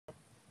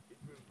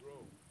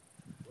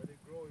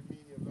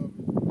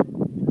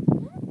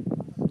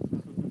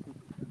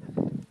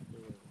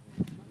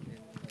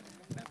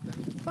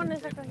Pon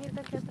esa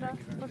cajita aquí atrás,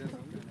 por favor.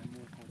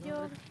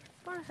 Yo,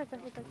 pon esa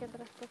cajita aquí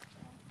atrás, por favor.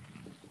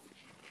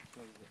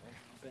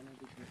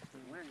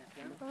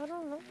 Ahora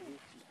no.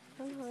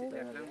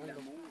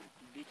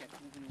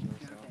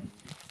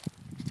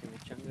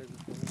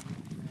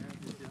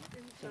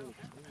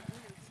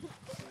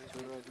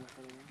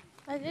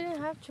 I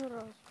didn't have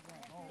churros.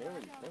 They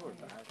were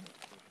bad.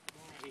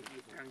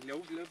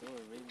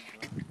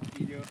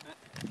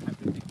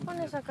 Pon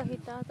esa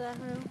cajita atrás,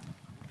 ¿no?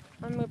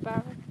 On my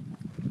back.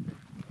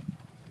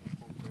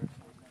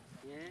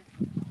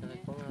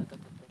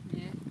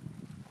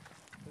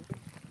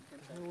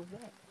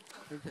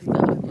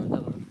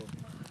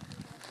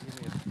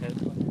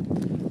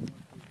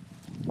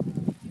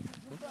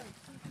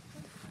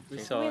 We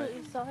saw it.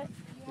 We saw it.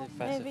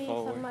 Maybe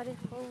somebody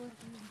forward.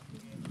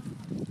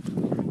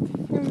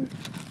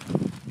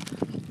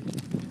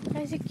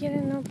 Ay, si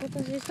quieren, no,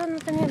 puto, si esto no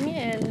tenía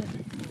miel.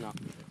 No.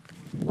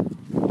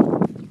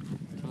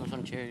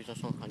 Some cherries or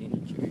some honey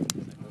nut cherries.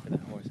 Look at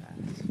that horse ass.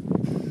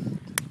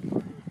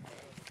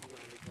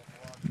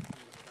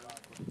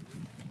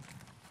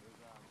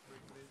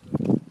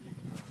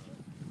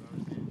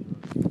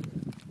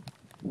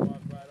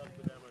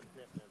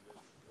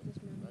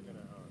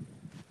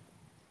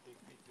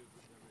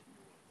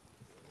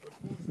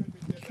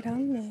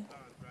 Grande.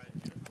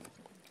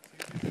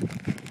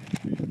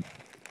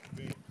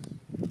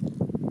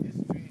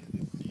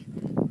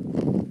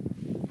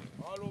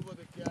 All over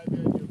the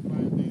Caribbean you'll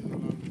find these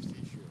along the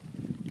seashore.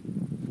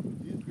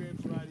 These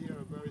grapes right here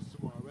are very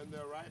small. When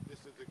they're ripe,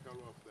 this is the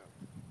color of them.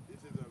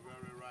 This is a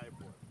very ripe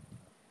one.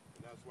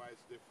 And that's why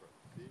it's different.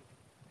 See?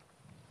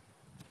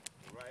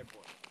 Ripe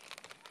one.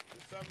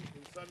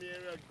 In some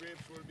areas,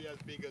 grapes will be as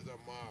big as a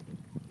marble.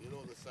 You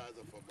know the size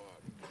of a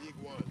marble. Big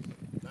ones,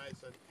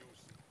 nice and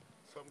juicy.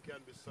 Some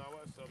can be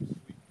sour, some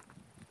sweet.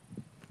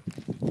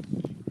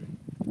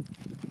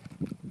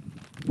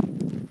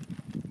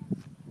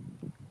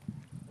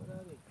 What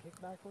are they,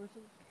 kickback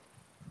horses?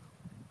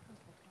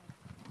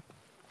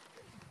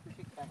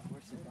 Kickback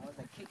horses, dog.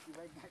 That kick you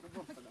right back and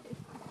forth.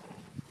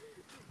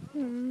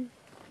 An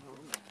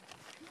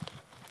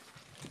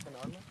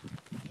armor?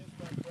 Yes,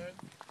 my friend.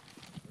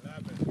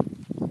 Lavender.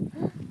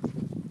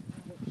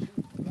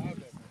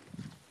 Lavender.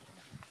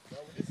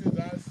 Now, this is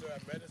also a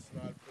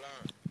medicinal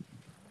plant.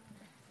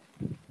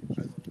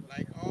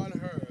 Like all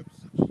herbs,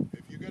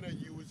 if you're going to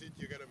use it,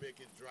 you're going to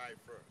make it dry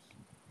first.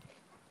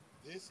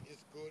 This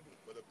is good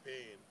for the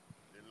pain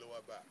in the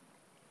lower back.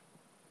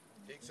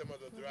 Take some of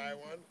the dry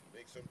one,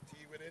 make some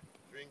tea with it,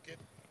 drink it.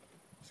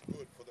 It's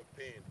good for the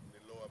pain in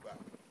the lower back.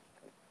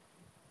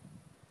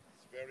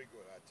 It's very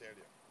good, I tell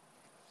you.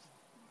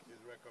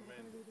 It's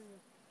recommended.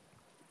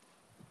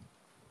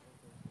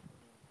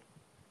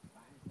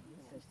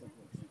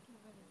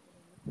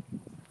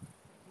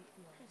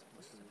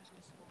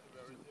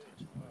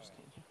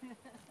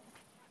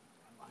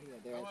 Yeah,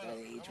 they're at that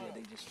age where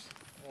they just,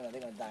 they're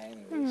going to die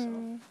anyway, so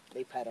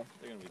they pet them.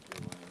 They're gonna be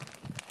good ones.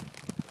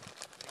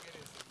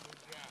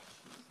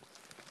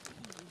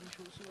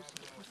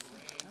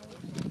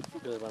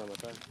 Good one on my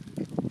time.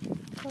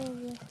 Oh,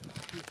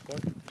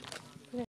 yeah.